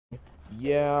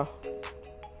yeah.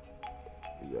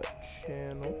 We got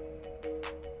channel.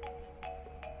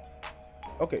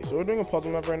 Okay, so we're doing a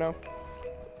puzzle map right now.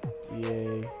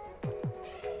 Yay.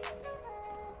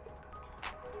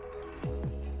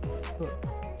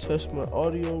 Test my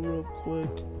audio real quick.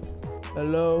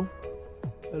 Hello?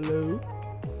 Hello?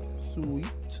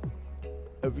 Sweet.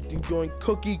 Everything's going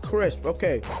cookie crisp.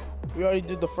 Okay, we already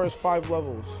did the first 5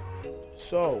 levels.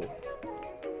 So,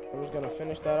 I was gonna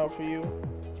finish that out for you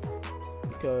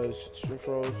because Street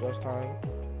froze last time.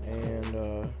 And,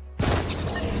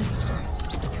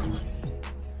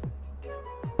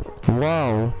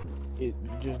 wow. It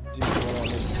just didn't want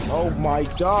to. Oh my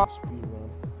god. Speedrun.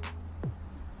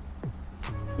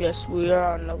 Yes, we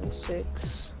are on level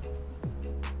 6.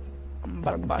 I'm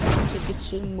about to buy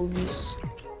tickets in movies.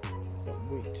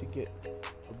 Can't wait to get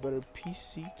a better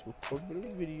PC to record better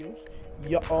videos.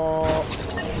 Yeah.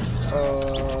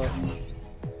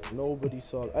 Nobody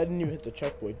saw it. I didn't even hit the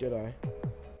checkpoint, did I?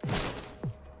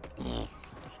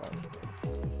 Sorry.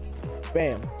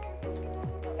 Bam.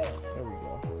 There we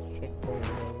go. Checkpoint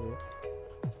over.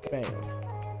 Bam.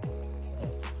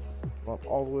 Up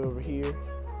all the way over here.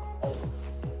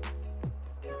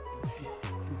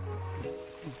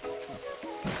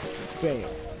 Bam.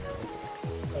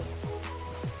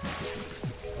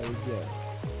 There we go.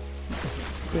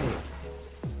 Bam.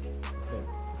 Bam.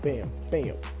 Bam.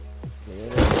 Bam.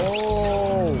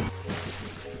 Oh!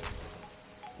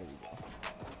 There we go.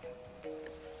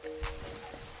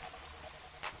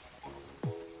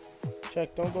 Check.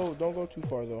 Don't go too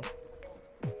far though.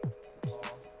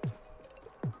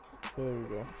 There we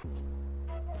go.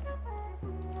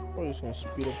 We're just gonna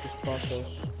speed up this process.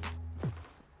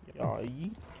 Yeah.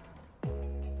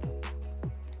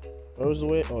 Where's the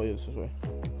way? Oh, yeah, this way.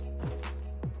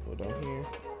 Go down here.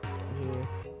 Here.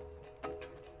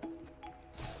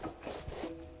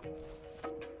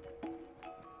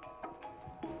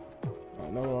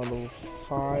 Alright, now we're on level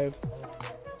 5.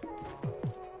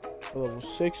 Level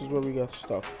 6 is where we got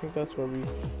stuck. I think that's where we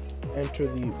enter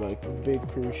the big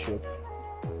cruise ship.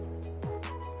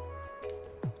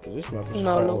 This map is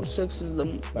called, level 6 is the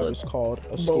map is called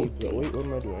Escape. Wait, what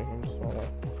am I doing?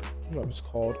 This map is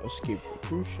called Escape the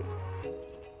Cruise Ship.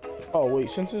 Oh wait,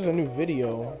 since there's a new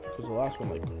video, because the last one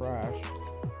crashed.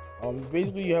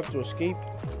 Basically you have to escape.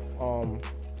 You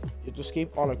have to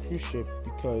escape on a cruise ship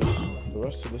because the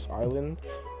rest of this island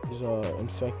is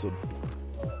infected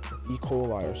with E.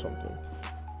 coli or something.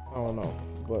 I don't know,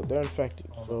 but they're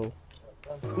infected, so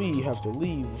we have to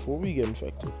leave before we get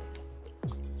infected.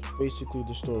 Basically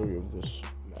the story of this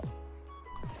map.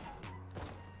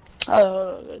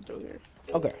 Through here.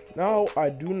 Okay, now I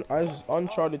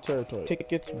uncharted territory.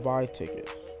 Tickets, buy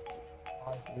tickets.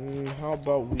 How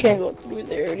about we can't go through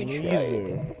there? Already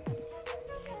tried.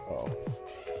 Oh.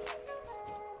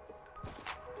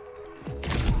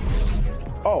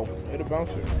 Oh, hit a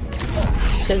bouncer.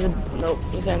 There's a nope.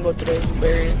 You can't go through. There's a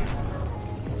barrier.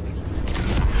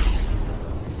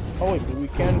 Oh wait, but we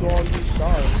can go on these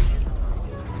sides.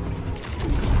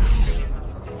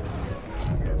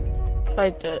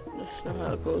 Like that. That's not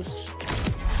how it goes.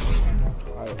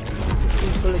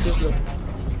 He's gonna just look.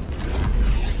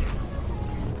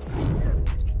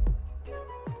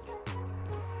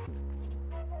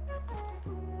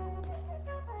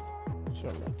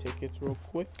 Check my tickets real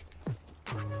quick.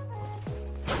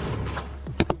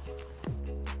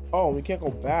 Oh, we can't go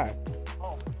back.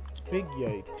 Big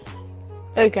yikes.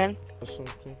 Oh, you can.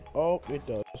 Something. Oh, it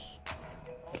does.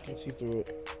 I can see through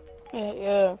it.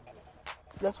 Yeah.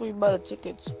 That's where you buy the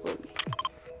tickets. But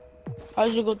how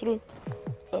did you go through?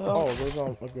 Oh, there's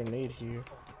a grenade here.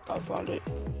 I found it.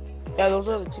 Yeah, those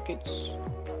are the tickets.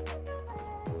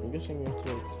 I'm guessing we have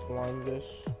to climb this.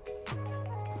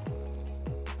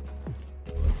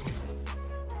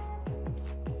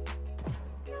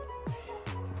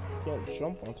 Can't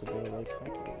jump onto there like I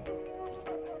can.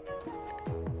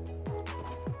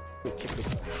 Wait, tickets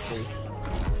first.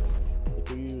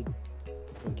 Do you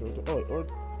enter the? Oh, or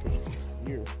just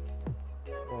here.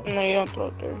 Oh. No, you don't throw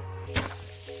it there.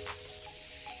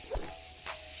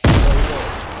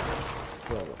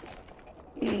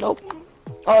 Nope.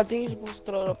 Oh, I think you're supposed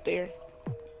to throw it up there.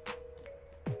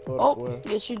 Where?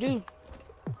 Yes you do.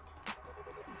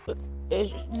 But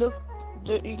look,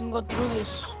 you can go through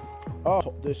this.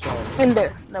 Oh, this in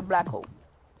there, the black hole.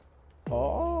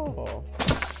 Oh.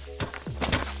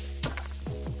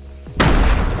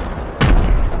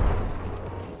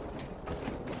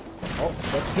 Oh,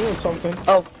 that's doing something.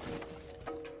 Oh.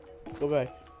 Go back.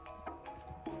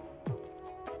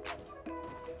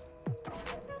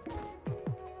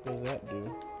 What does that do?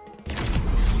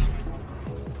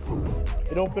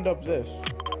 It opened up this.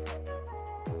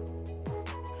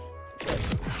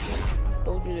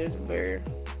 Told you there's a bear.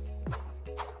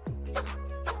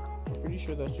 Pretty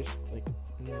sure that's just like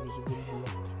invisibility block.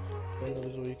 I know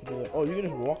there's a way you can do that. Oh, you can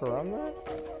just walk around that?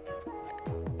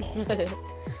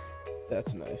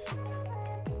 That's nice.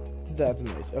 That's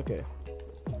nice. Okay.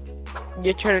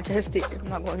 You're trying to test it. It's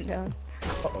not going down.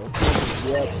 Uh-oh.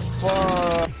 Yeah.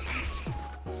 Fuck.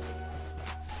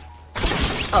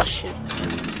 Oh shit.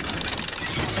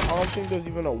 I don't think there's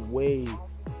even a way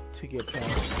to get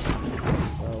past.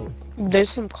 There's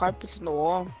some carpets in the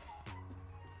wall.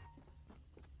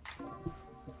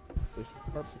 There's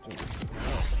carpets in the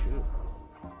wall. Shoot.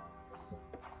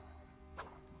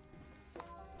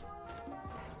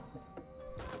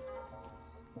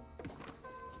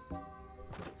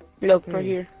 Look, right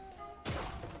here.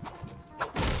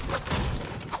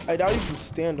 I doubt you can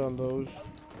stand on those.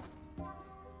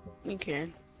 You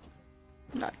can.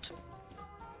 Not.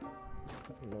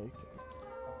 No, you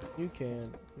can. You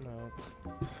can. No.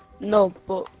 No,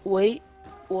 but wait.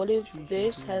 What if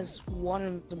this has one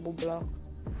invisible block?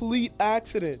 Complete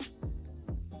accident.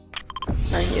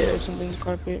 And yeah, there's something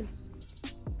carpet.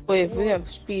 Wait, if we have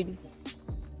speed.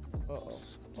 Uh-oh.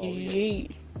 Oh,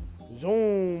 Yeet.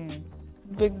 Zoom.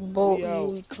 Big boat, We here out.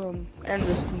 we come. And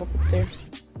there's smoke up there.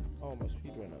 Oh, my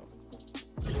speed ran out.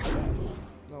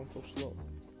 Now I'm so slow.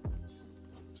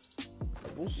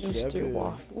 Level Mr. 7.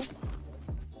 Waffle.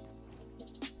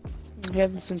 We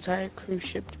have this entire cruise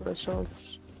ship to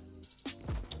ourselves.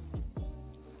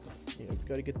 Yeah, we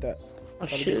gotta get that. Oh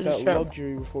Gotta shit, get that trap.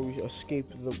 luxury before we escape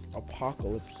the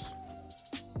apocalypse.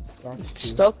 Got It's to.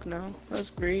 stuck now. That's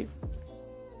great.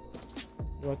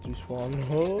 You have to spawn.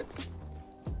 Oh.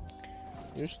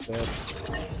 You're stuck. You're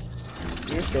stuck.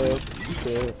 You're stuck.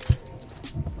 Okay.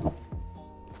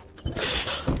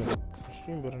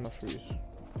 Stream better not freeze.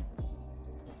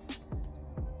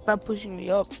 Stop pushing me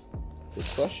up. Good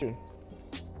question.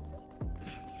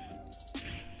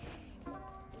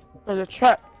 There's a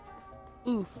trap.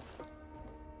 Oof.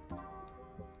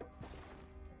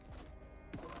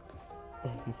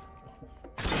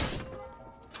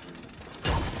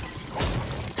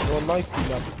 Well, Nike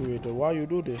map creator, why you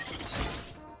do this?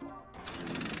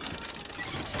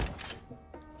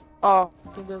 Oh, I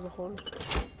think there's a hole.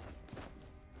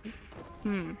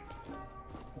 I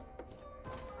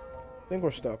think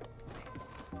we're stuck.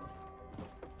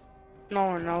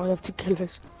 No, we have to kill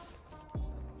us.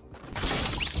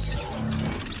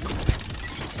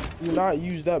 Do not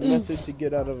use that method to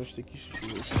get out of a sticky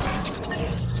situation.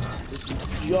 This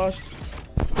is just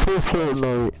for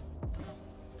Fortnite.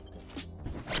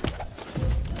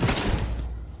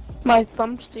 My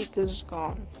thumbstick is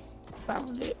gone.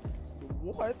 Found it.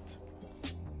 What?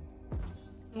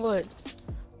 What?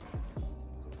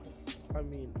 I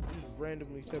mean, you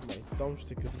randomly said my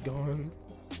thumbstick is gone.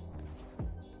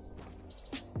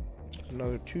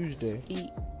 Another Tuesday. Eat.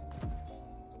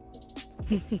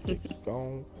 Thumbstick is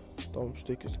gone.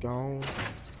 Thumbstick is gone.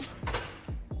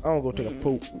 I'm gonna go take a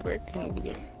poop. Where can we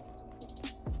get?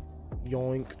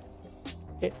 Yoink.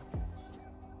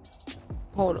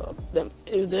 Hold up.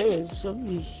 If there is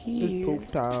something here. It's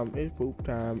poop time. It's poop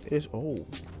time. It's oh.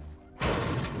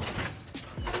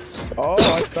 Oh,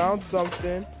 I found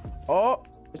something. Oh,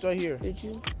 it's right here. Did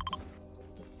you?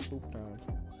 Poop time.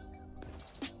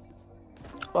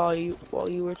 While you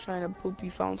were trying to poop, you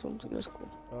found something. That's cool.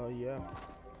 Yeah.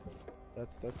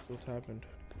 That's what's happened.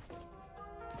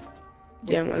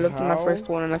 Damn, I looked at my first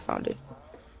one and I found it.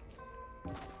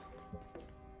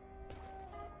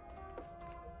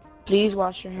 Please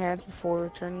wash your hands before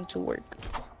returning to work.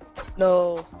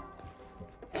 No.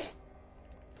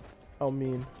 I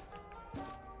mean,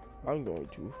 I'm going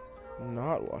to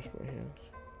not wash my hands.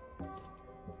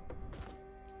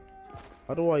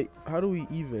 How do we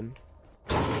even?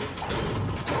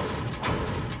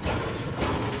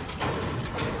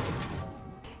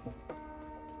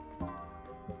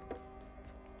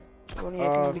 When you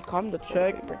can become the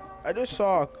check. paper. I just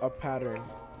saw a pattern.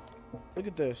 Look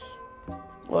at this.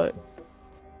 What?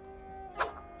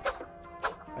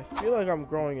 I feel like I'm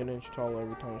growing an inch taller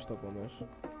every time I step on this.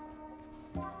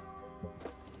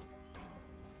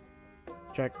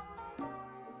 Check.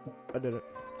 I did it.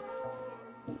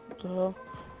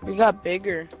 We got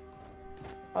bigger.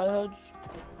 Oh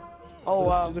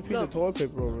wow. There's a piece of toilet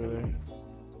paper over there.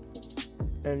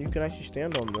 And you can actually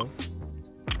stand on them.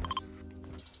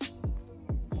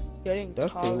 Getting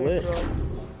That's taller, lit. bro.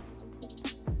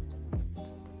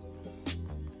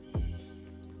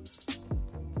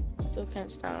 Still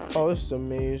can't stand on it. Oh, this is a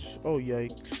maze. Oh,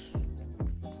 yikes.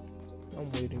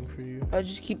 I'm waiting for you. I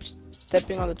just keep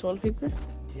stepping on the toilet paper?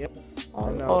 Yep.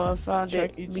 Oh, I found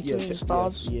it between the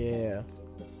stalls. Yeah.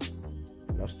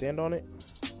 Now stand on it.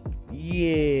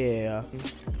 Yeah.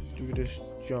 Do this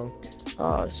junk.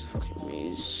 Oh, it's fucking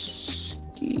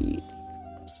risky.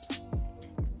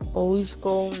 Always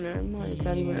go. Never mind. It's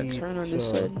not even a turn on this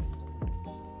side.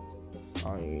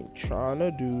 I ain't trying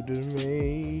to do the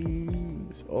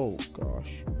maze. Oh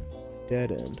gosh.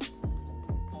 Dead end.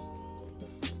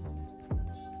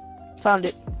 Found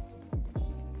it.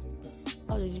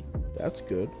 How did you? That's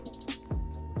good.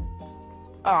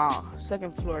 Ah,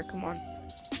 second floor. Come on.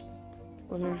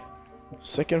 Over here.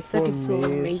 Second floor, Second floor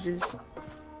maze. mazes.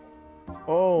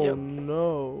 Oh Yep.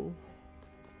 no.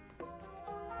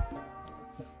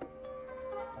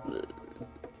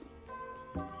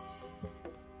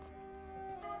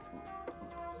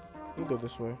 We'll go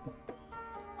this way.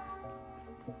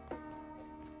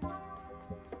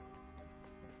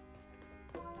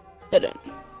 Dead end.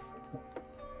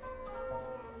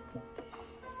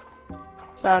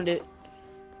 Found it.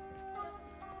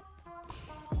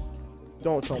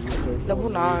 Don't tell me third Level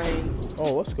floor maze. 9.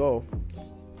 Oh, let's go.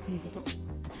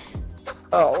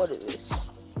 Oh, what is this?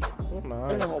 What There's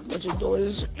a nine? whole bunch of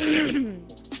doors.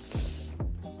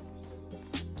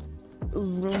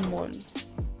 Room 1.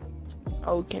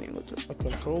 Oh, we can't even go to. My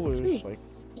controller is like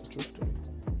drifting.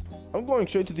 I'm going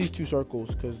straight to these two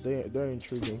circles because they're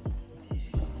intriguing.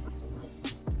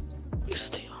 Yes,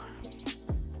 they are.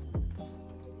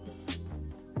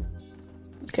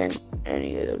 Can't go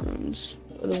any of the rooms.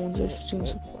 The other ones I've seen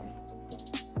so far.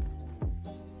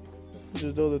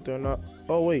 Just though that they're not.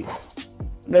 Oh wait,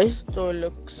 This door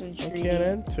looks I intriguing. can't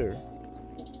enter.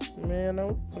 Man, I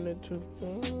opened it too.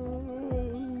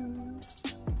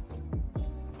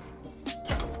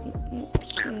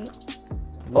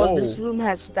 Oh, this room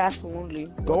has staff only.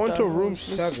 Go What into the hell room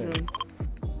is this 7. room?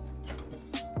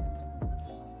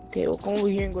 Okay, we'll come over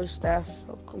here and go to staff.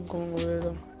 I'm going over there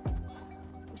though.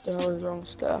 What the hell is wrong with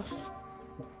staff?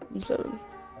 Room 7.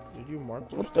 Did you mark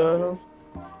those What stuff the here? hell?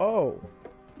 Oh,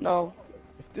 No.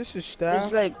 if this is It's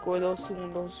staff, like where those two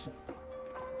windows.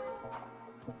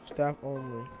 staff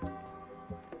only.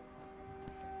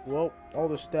 Well, all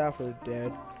the staff are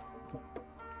dead.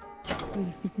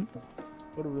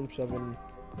 Go to room 7.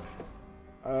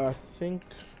 I think.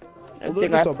 I Well,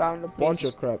 think there's I a found the bunch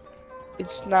place. of crap.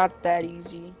 It's not that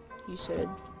easy, he said.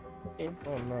 Yeah.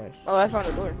 Oh, nice. Oh, I found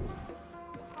a door.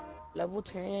 Level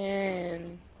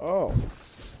 10. Oh.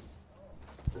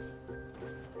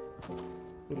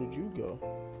 Where did you go?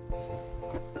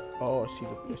 Oh, I see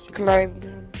the. Climbed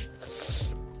down.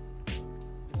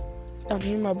 Down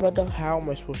here, my brother. How am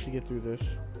I supposed to get through this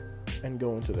and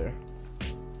go into there?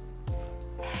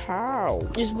 How?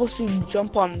 You're supposed to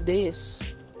jump on this.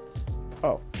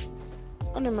 Oh.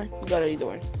 Oh, never mind. You got it either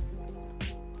way.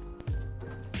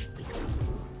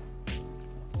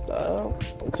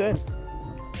 It's in.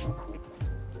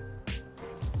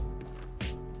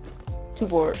 2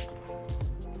 board.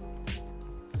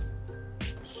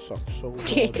 Sucks so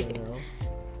bad right now.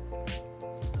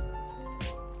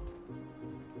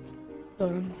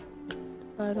 Done.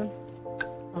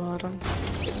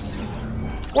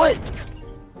 What?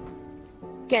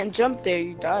 Can't jump there,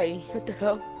 you die. What the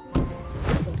hell?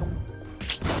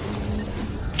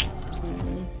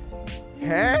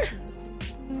 Huh?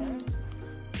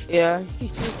 Yeah, you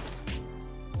see.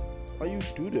 Why you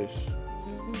do this?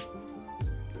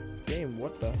 Game,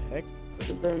 what the heck?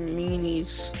 The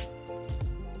meanies.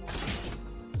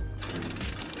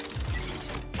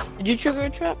 Did you trigger a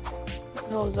trap? What the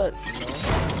hell was that?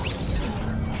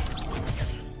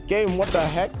 Game, what the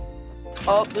heck?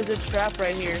 Oh, there's a trap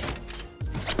right here.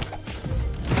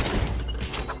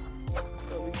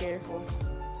 So be careful.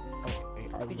 Okay,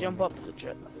 If you jump up, there's a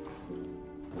trap.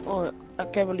 Oh, I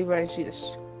can't believe I didn't see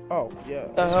this. Oh, yeah.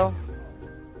 What the hell?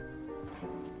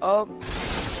 Oh,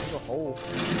 There's a hole.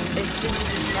 it's in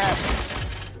the map.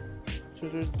 So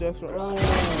there's death right. Run,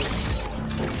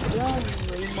 run,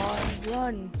 Raymond,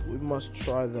 run. We must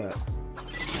try that.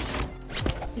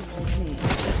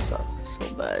 That sucks so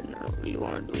bad. I don't really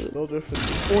want to do it. Those are for the.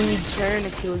 When you turn,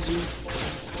 it kills you.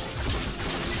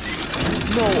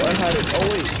 No, I had it. Oh,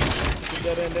 wait. It's a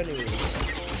dead end anyway.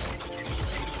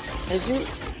 Is it?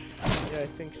 Yeah, I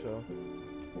think so.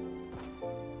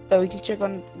 Oh, we can check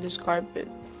on this carpet.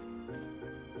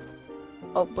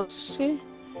 Oh, but see?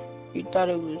 You thought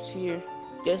it was here.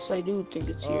 Yes, I do think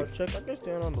it's here. Check. I can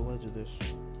stand on the ledge of this.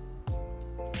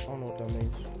 I don't know what that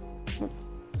means.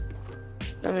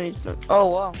 That means no. Oh,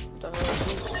 wow. What the hell is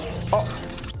this? Oh!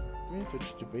 We need to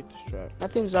just debate this trap.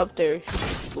 Nothing's up there. It's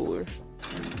just a door.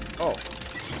 Oh.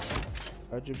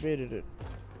 I debated it.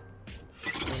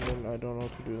 And then I don't know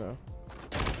what to do now.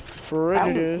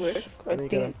 Prejudice. I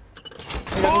think.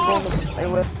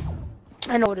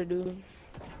 I know what to do.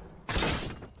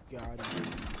 God.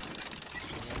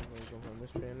 jump on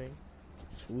this painting.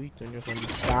 Sweet, then jump on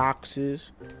these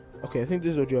boxes. Okay, I think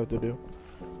this is what you have to do.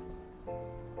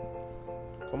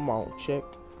 Come on, check.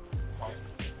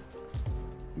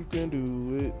 You can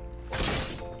do it.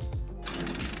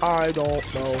 I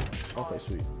don't know. Okay,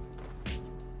 sweet.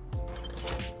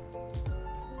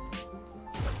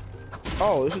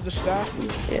 Oh, this is the staff room.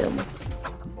 Yeah.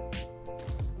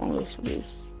 Oh, this is.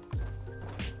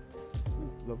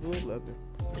 Level 11.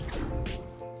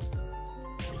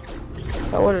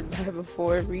 I would have died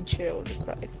before every chair would have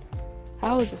cried.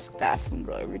 How is the staff room,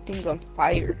 bro? Everything's on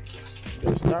fire.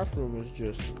 The staff room is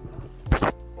just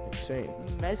insane.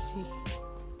 Messy.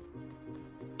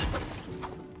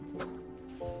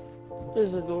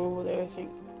 There's a door over there, I think.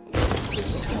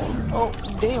 Oh,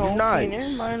 damn. Nice. Okay,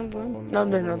 never mind. No,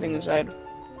 there's nothing inside.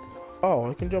 Oh,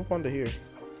 I can jump onto here.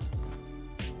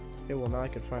 Okay, well now I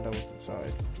can find out what's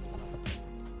inside.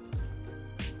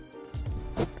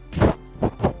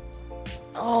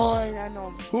 Oh, I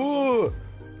know. Ooh.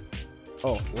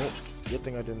 Oh, well, good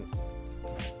thing I didn't.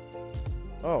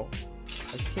 Oh,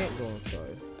 I can't go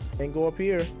inside. Can't go up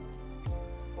here.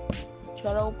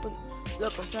 Try to open.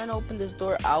 Look, I'm trying to open this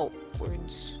door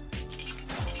outwards.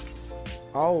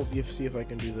 I'll see if I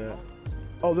can do that.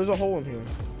 Oh, there's a hole in here.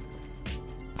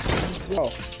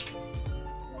 Oh,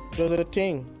 there's a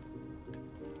ting.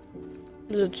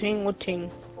 There's a ting. What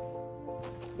ting?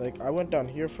 Like, I went down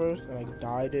here first and I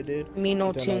died at it. Me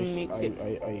no Then ting make it.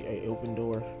 I opened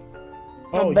door.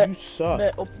 No, Oh, bet, you suck.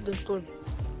 Bet, open this door.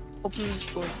 Open this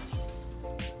door.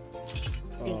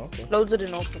 Oh, okay. Close it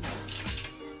and open.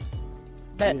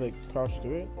 Bet. You like crouch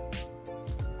through it?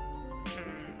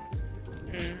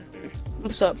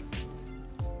 What's up?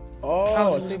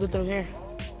 Oh, I just think. go through here.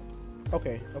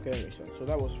 Okay, that makes sense. So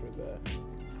that was for that.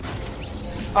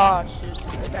 Oh shit!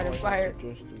 I got a fire.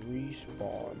 Just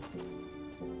respawn.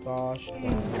 Gosh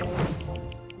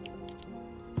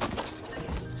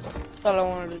That's all I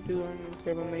wanted to do. I don't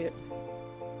care if I made it.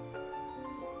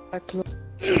 I close.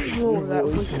 Oh, that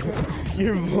was.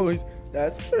 Your voice.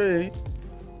 That's right.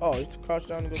 Oh, it's crouch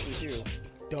down and go through here.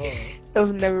 Duh.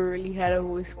 I've never really had a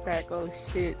voice crack. Oh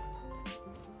shit.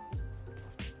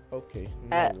 Okay.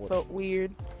 That What? felt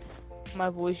weird. My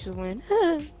voice just went.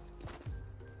 I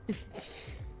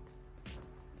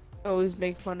always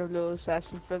make fun of Little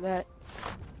Assassin for that.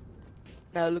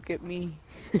 Now look at me.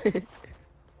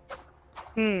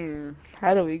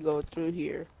 How do we go through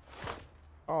here?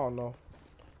 I don't know.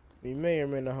 We may or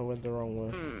may not have went the wrong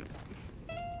way.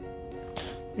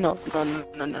 No.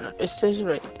 This is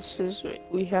right. This is right.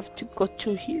 We have to go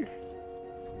to here.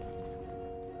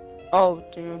 Oh,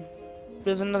 damn.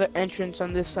 There's another entrance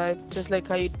on this side, just like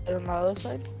how you did on the other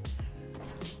side.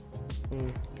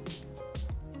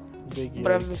 Big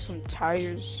But I yikes. missed some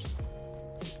tires.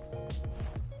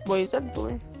 Wait, is that a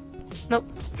door? Nope.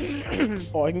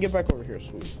 Oh, I can get back over here.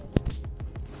 Sweet.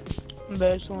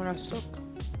 But it's the one I suck.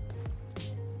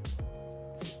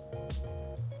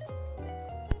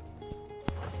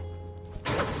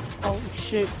 Oh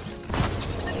shit.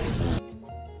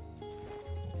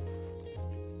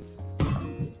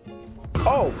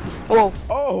 Oh! Whoa.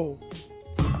 Oh!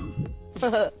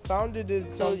 Found it in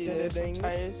Told you something. there's some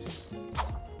tires.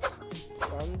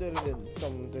 Found it in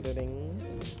something.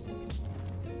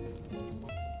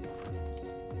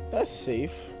 That's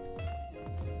safe.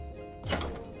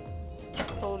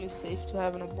 Totally safe to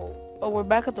have in a boat. Oh, we're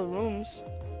back at the rooms.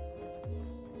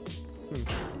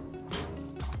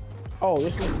 Oh,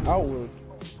 this is outward.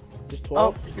 It's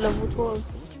 12? Oh, level 12.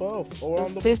 12. Oh, we're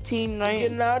on the 15, we right?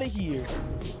 getting out of here.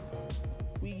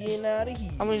 We getting out of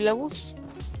here. How many levels?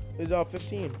 It's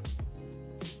 15.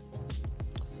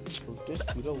 Will this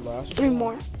be the last 3 one?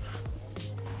 more.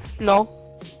 No.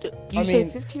 You I said mean,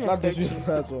 15 or not this 13? be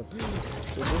the last one.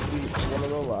 Will this be one of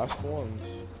the last ones?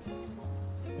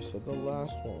 I said the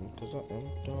last one, because I am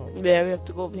dumb. Yeah, we have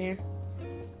to go over here.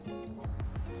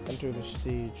 Enter the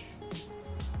stage.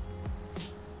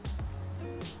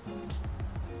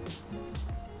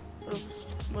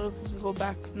 What if we go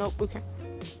back? Nope, we can't.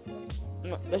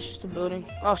 No, that's just a building.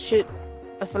 Oh shit.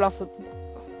 I fell off the...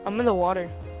 I'm in the water.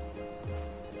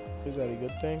 Is that a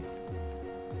good thing?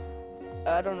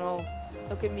 I don't know.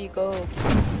 Look at me go.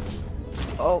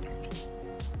 Oh.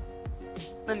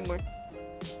 Anymore.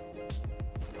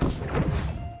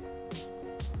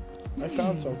 I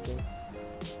found something.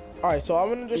 Alright, so I'm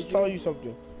gonna just tell you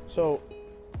something. So,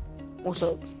 What's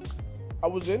up? I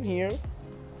was in here,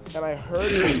 and I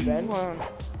heard a vent, Wow.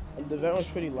 and the vent was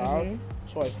pretty loud,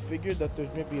 so I figured that there's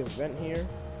maybe a vent here,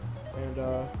 and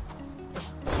I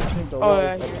think the Oh, water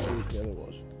yeah, was yeah. sweet. Yeah, there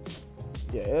was.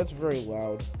 Yeah, that's very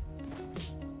loud.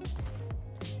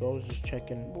 so I was just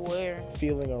checking. Where?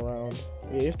 Feeling around.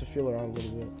 Yeah, you have to feel around a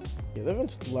little bit. Yeah, that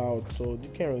vent's loud, so you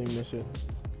can't really miss it.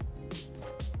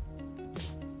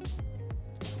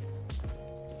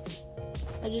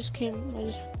 I just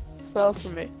fell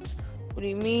from it. What do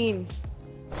you mean?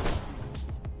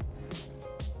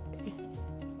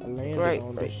 I landed Right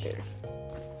on there.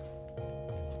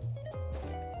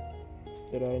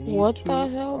 Did I need What to? the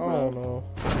hell, bro? I don't know.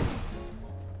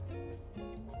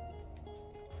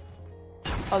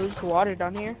 Oh, there's water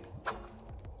down here.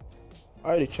 I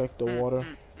already checked the water.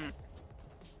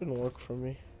 Didn't work for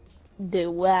me. The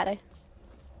water.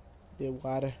 The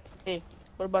water. Hey,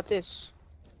 what about this?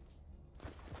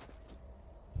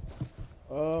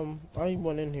 I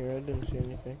went in here. I didn't see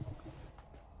anything.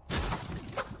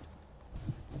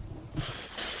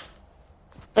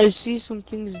 I see some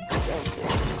things down there.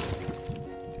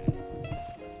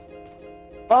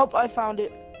 Oh, I found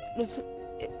it.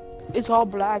 It's all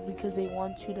black because they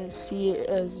want you to see it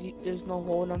as there's no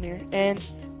hole down here. And,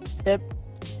 yep,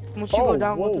 once you go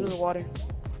down, go through the water.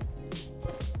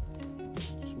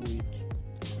 Sweet.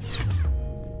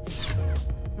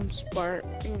 I'm smart,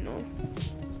 you know.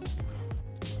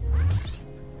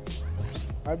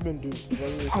 I've been doing.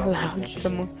 Oh, that was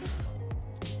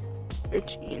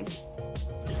 13.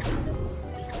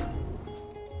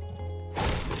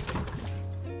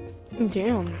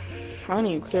 Damn. I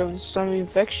need to clear up this zombie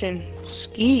infection.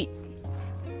 Skeet.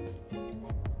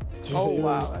 Oh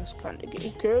wow, that's kinda gay.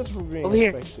 Who cares for being Over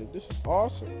here. infected? This is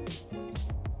awesome.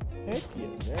 Heck yeah,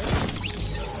 man.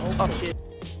 Oh Okay. shit.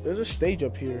 There's a stage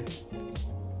up here.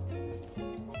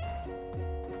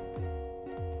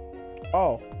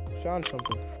 Oh, found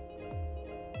something.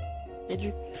 Did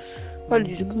you? Found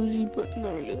a jacuzzi, but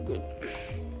not really good.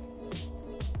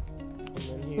 And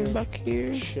then Come here, back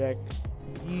here. check.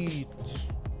 Eat.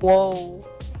 Whoa. Oh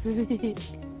my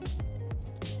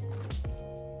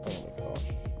gosh.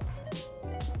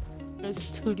 A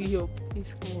studio,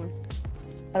 please come on.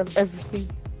 Out of everything.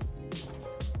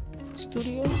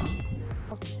 Studio?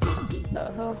 What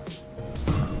the hell?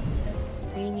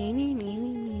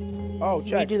 Oh,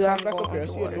 check. Do that. Back up here. I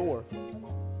see a door.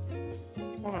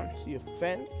 Hold on. See a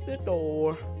fancy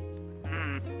door.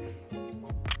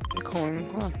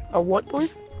 Hold on. A what door?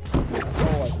 Oh,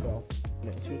 I fell.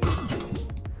 Yeah, see what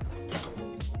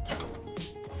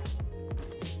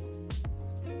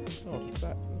oh, it's a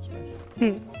trap. That's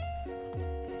nice.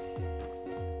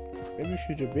 Maybe we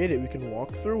should debate it. We can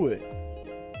walk through it.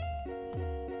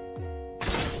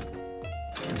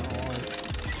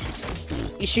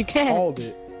 Yes, you can. Called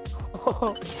it.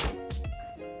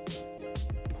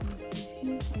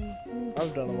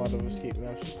 I've done a lot of escape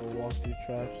maps just to walk through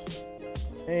traps.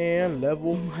 And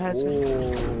level 4.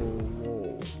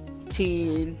 Whoa.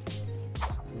 10.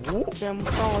 Whoop. Damn,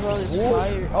 what's wrong with all this Whoa.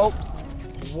 fire? Oh.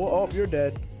 Whoa, oh, you're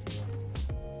dead.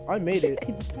 I made it.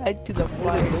 I died to the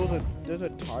fire. There's a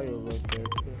tire right there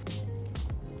too.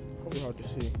 Probably hard to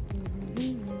see.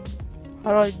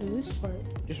 How do I do this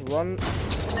part? Just run.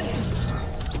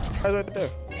 Right there.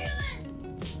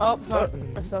 Oh, fuck.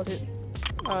 I felt it.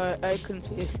 I couldn't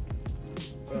see it.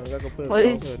 I gotta go play What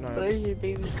is with your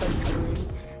baby doing?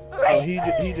 Oh,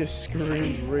 he just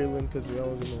screamed Raylan because I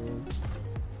was in the room.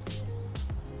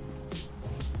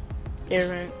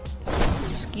 Aaron.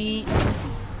 Ski.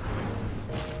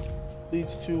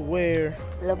 Leads to where?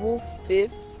 Level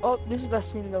 5. Oh, this is the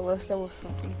same level. That's level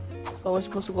 15. Oh, we're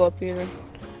supposed to go up here then.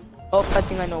 Oh, I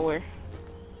think I know where.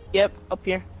 Yep, up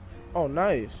here. Oh,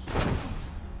 nice.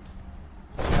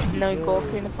 Now you go up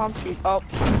here in the palm tree. Oh,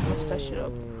 let's that shit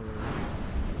up.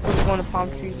 Which one of the palm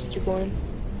trees did you go in?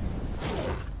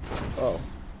 Oh.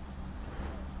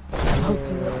 Oh,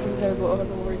 we gotta go all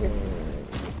over again.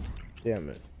 Damn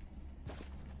it.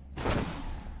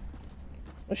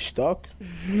 I'm stuck.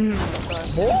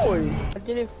 Boy! I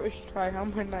did it first try. How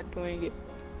am I not doing it?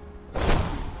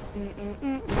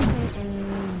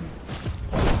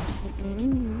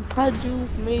 How'd you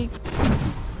make?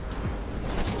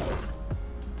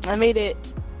 I made it.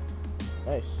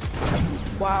 Nice.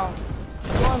 Wow.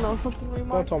 You wanna know something,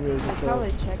 Raymond? Don't tell me it was I a saw troll.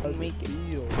 it check and make it.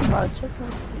 I saw it check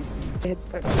and hit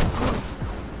start.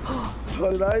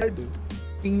 What did I do?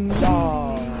 Ding.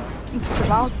 Nah.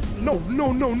 No,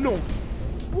 no, no, no.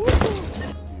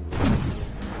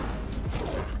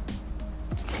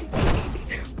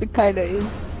 It kinda is.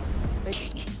 Like,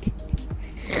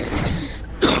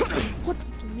 what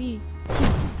to me?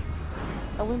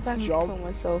 I went back and killed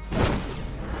myself.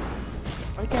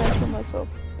 Why can't I kill myself?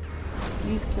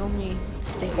 Please kill me.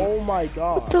 Thank you. Oh my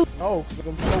god. No, because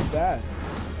I'm so bad.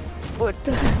 What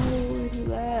the hell is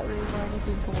that? Raymond,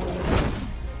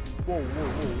 Whoa, whoa,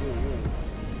 whoa, whoa, whoa.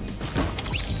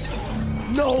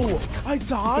 No! I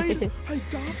died! I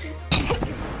died!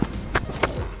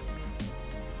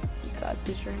 You got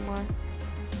this, Raymar.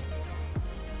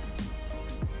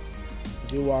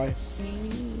 Do I?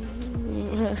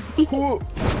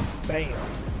 Bam!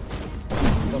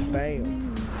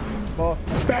 Bam!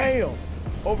 Bam!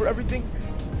 Over everything.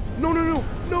 No, no, no,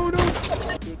 no, no!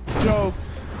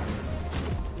 Jokes.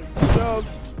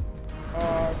 Jokes.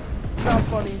 Not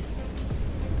funny.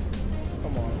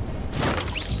 Come on.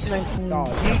 Nice. Nah,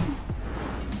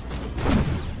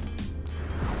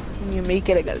 When you make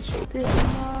it, I gotta show this.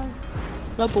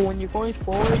 No, but when you're going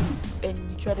forward and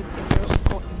you try to you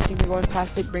think you're going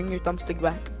past it, bring your thumbstick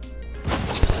back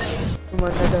from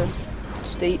another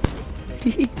state.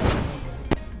 It's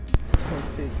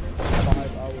gonna take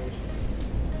 5 hours.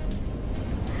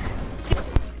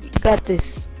 You got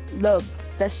this. Look,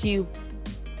 that's you.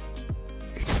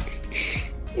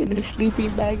 In the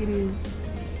sleeping bag it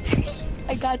is.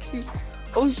 I got you.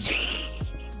 Oh shit.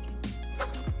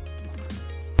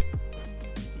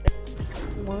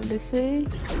 What did they say?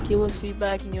 Give us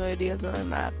feedback, new ideas on a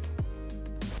map.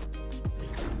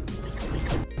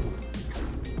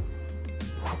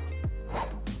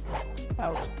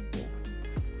 Out.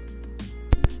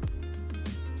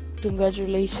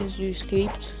 Congratulations, you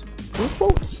escaped. This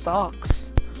boat sucks.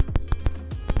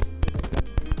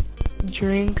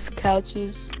 Drinks,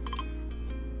 couches.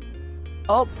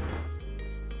 Oh!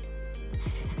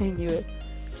 I knew it.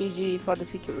 GG, found the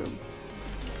secret room.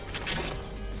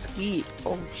 Ski.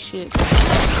 Oh shit.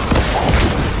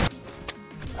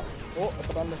 Oh, I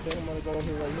forgot my thing. I'm gonna go in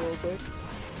here right here real quick.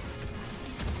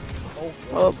 Oh,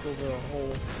 Oh. go over a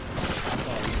hole.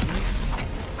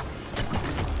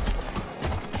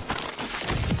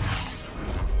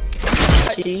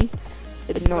 G.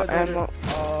 There's no ammo.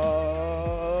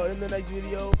 In the next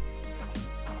video.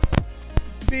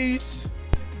 Peace.